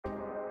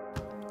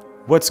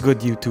What's good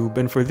YouTube,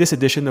 and for this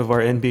edition of our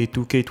NBA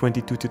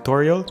 2K22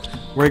 tutorial,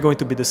 we're going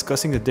to be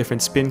discussing the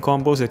different spin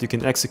combos that you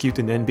can execute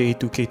in NBA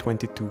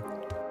 2K22.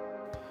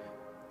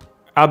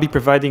 I'll be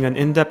providing an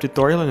in-depth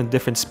tutorial on the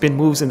different spin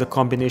moves and the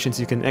combinations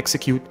you can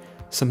execute,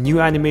 some new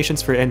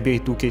animations for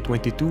NBA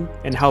 2K22,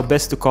 and how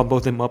best to combo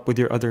them up with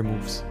your other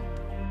moves.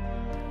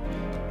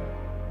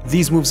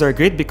 These moves are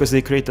great because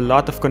they create a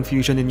lot of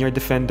confusion in your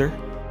defender.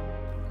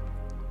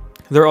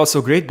 They're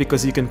also great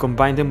because you can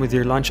combine them with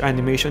your launch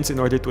animations in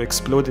order to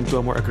explode into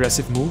a more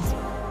aggressive move.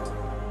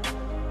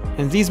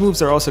 And these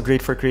moves are also great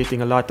for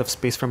creating a lot of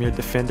space from your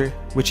defender,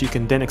 which you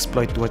can then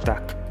exploit to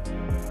attack.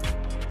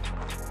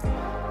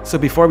 So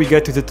before we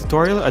get to the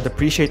tutorial, I'd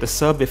appreciate a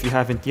sub if you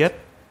haven't yet.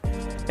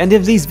 And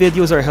if these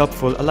videos are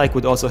helpful, a like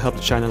would also help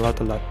the channel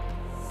out a lot.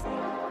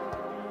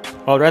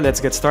 Alright,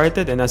 let's get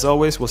started, and as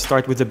always, we'll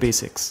start with the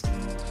basics.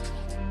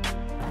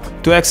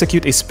 To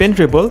execute a spin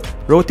dribble,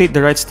 rotate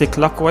the right stick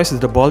clockwise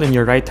with the ball in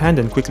your right hand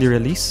and quickly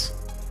release.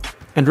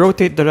 And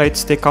rotate the right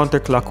stick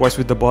counterclockwise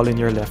with the ball in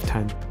your left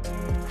hand.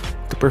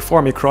 To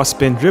perform a cross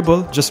spin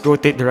dribble, just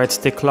rotate the right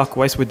stick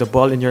clockwise with the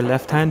ball in your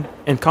left hand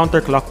and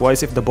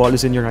counterclockwise if the ball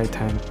is in your right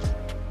hand.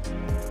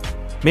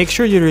 Make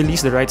sure you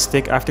release the right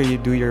stick after you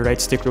do your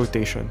right stick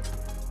rotation.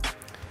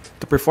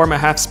 To perform a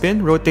half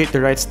spin, rotate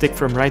the right stick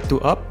from right to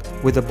up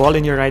with the ball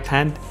in your right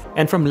hand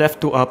and from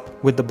left to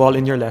up with the ball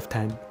in your left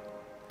hand.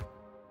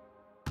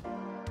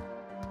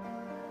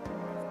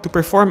 To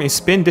perform a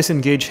spin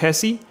disengage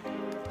hesi,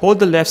 hold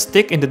the left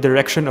stick in the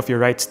direction of your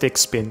right stick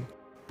spin.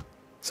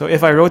 So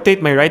if I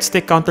rotate my right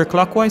stick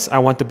counterclockwise, I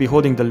want to be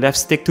holding the left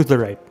stick to the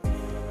right.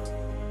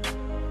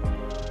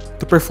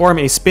 To perform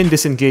a spin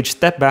disengage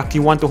step back,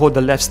 you want to hold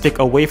the left stick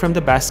away from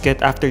the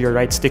basket after your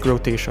right stick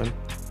rotation.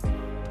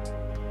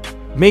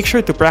 Make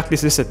sure to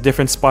practice this at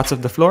different spots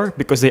of the floor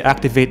because they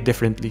activate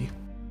differently.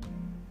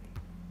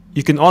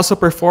 You can also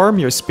perform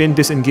your spin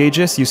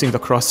disengages using the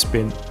cross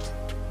spin.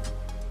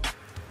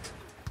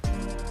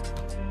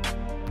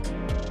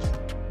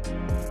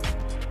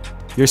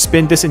 Your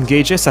spin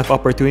disengages have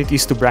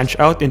opportunities to branch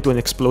out into an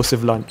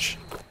explosive launch.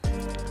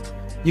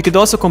 You could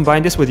also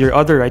combine this with your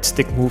other right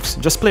stick moves,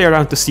 just play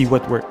around to see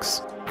what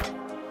works.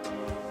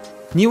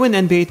 New in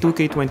NBA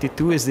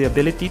 2K22 is the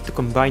ability to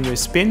combine your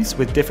spins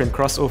with different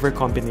crossover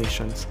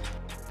combinations.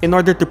 In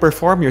order to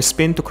perform your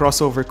spin to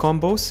crossover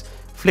combos,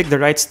 flick the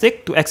right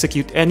stick to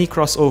execute any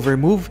crossover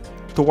move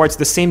towards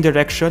the same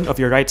direction of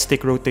your right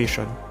stick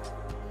rotation.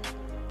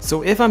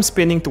 So if I'm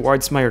spinning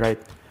towards my right,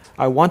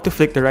 I want to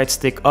flick the right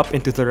stick up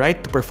into the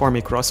right to perform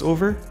a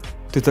crossover,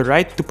 to the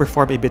right to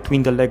perform a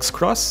between the legs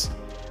cross,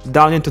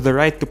 down into the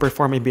right to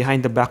perform a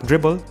behind the back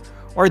dribble,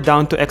 or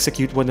down to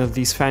execute one of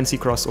these fancy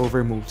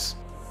crossover moves.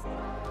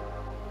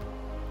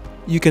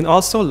 You can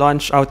also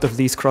launch out of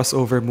these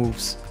crossover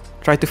moves.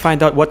 Try to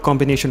find out what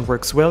combination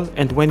works well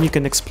and when you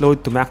can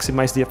explode to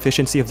maximize the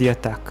efficiency of the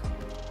attack.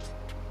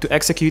 To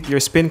execute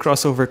your spin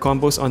crossover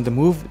combos on the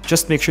move,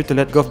 just make sure to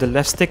let go of the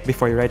left stick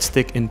before your right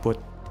stick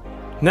input.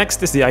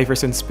 Next is the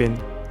Iverson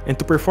spin, and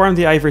to perform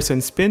the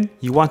Iverson spin,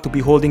 you want to be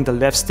holding the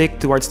left stick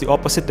towards the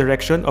opposite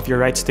direction of your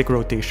right stick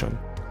rotation.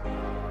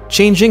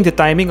 Changing the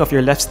timing of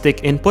your left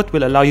stick input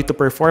will allow you to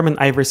perform an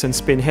Iverson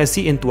spin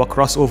hesi into a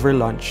crossover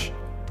launch.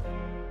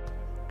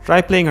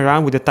 Try playing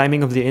around with the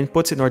timing of the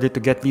inputs in order to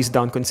get these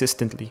down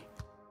consistently.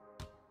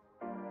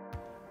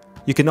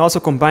 You can also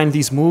combine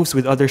these moves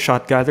with other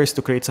shot gathers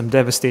to create some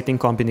devastating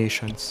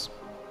combinations.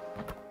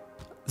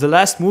 The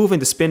last move in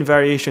the spin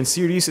variation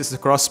series is the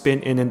cross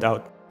spin in and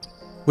out.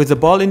 With the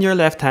ball in your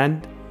left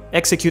hand,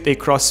 execute a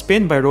cross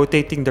spin by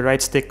rotating the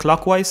right stick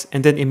clockwise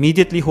and then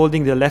immediately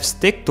holding the left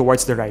stick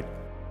towards the right.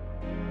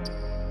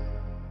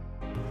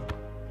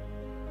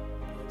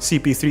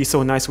 CP3 is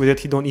so nice with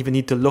it, you don't even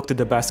need to look to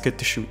the basket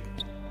to shoot.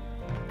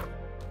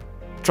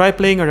 Try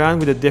playing around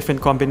with the different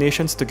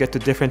combinations to get to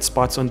different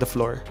spots on the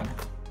floor.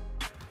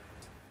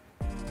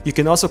 You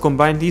can also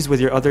combine these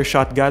with your other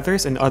shot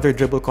gathers and other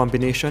dribble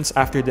combinations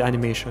after the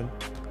animation.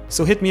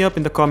 So hit me up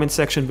in the comment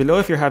section below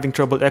if you're having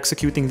trouble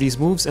executing these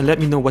moves and let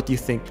me know what you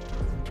think.